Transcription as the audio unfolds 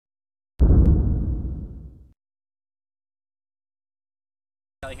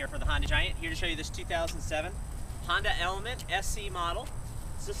Here for the Honda Giant. Here to show you this 2007 Honda Element SC model.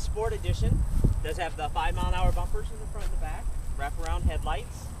 It's a Sport Edition. It does have the 5-mile-an-hour bumpers in the front and the back, wraparound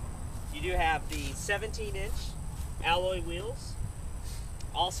headlights. You do have the 17-inch alloy wheels,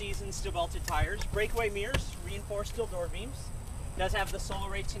 all-season steel belted tires, breakaway mirrors, reinforced steel door beams. It does have the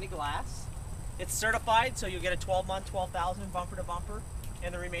Solar Ray tinted glass. It's certified, so you'll get a 12-month, 12,000 bumper to bumper,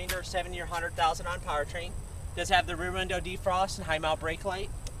 and the remainder of 7-year, 100,000 on powertrain. Does have the rear window defrost and high mount brake light,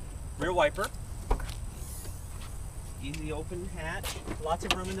 rear wiper, easy open hatch, lots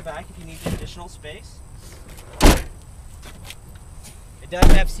of room in the back if you need additional space. It does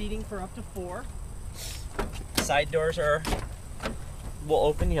have seating for up to 4. Side doors will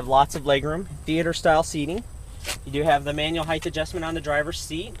open. You have lots of legroom, theater style seating. You do have the manual height adjustment on the driver's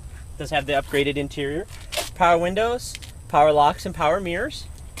seat. It does have the upgraded interior, power windows, power locks, and power mirrors.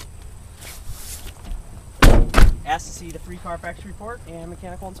 Asked to see the free Carfax report and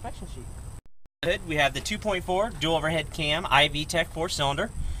mechanical inspection sheet. We have the 2.4 dual overhead cam iVTEC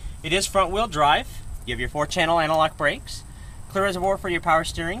 4-cylinder. It is front wheel drive. You have your 4-channel anti-lock brakes, clear reservoir for your power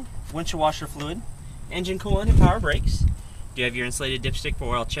steering, windshield washer fluid, engine coolant, and power brakes. You have your insulated dipstick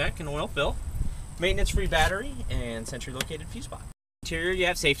for oil check and oil fill, maintenance-free battery, and centrally located fuse box. Interior, you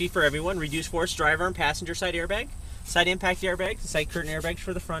have safety for everyone, reduced force driver and passenger side airbag, side impact airbags, and side curtain airbags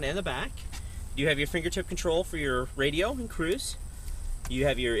for the front and the back. You have your fingertip control for your radio and cruise. You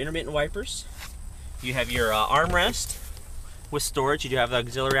have your intermittent wipers. You have your armrest with storage. You do have the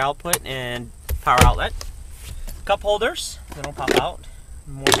auxiliary output and power outlet. Cup holders that'll pop out.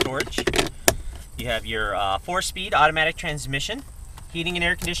 More storage. You have your 4-speed automatic transmission, heating and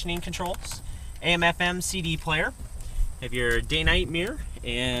air conditioning controls, AM/FM CD player. You have your day-night mirror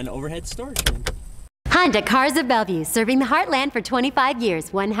and overhead storage bin. Honda Cars of Bellevue, serving the heartland for 25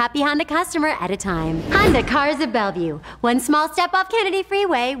 years, one happy Honda customer at a time. Honda Cars of Bellevue, one small step off Kennedy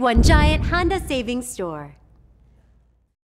Freeway, one giant Honda savings store.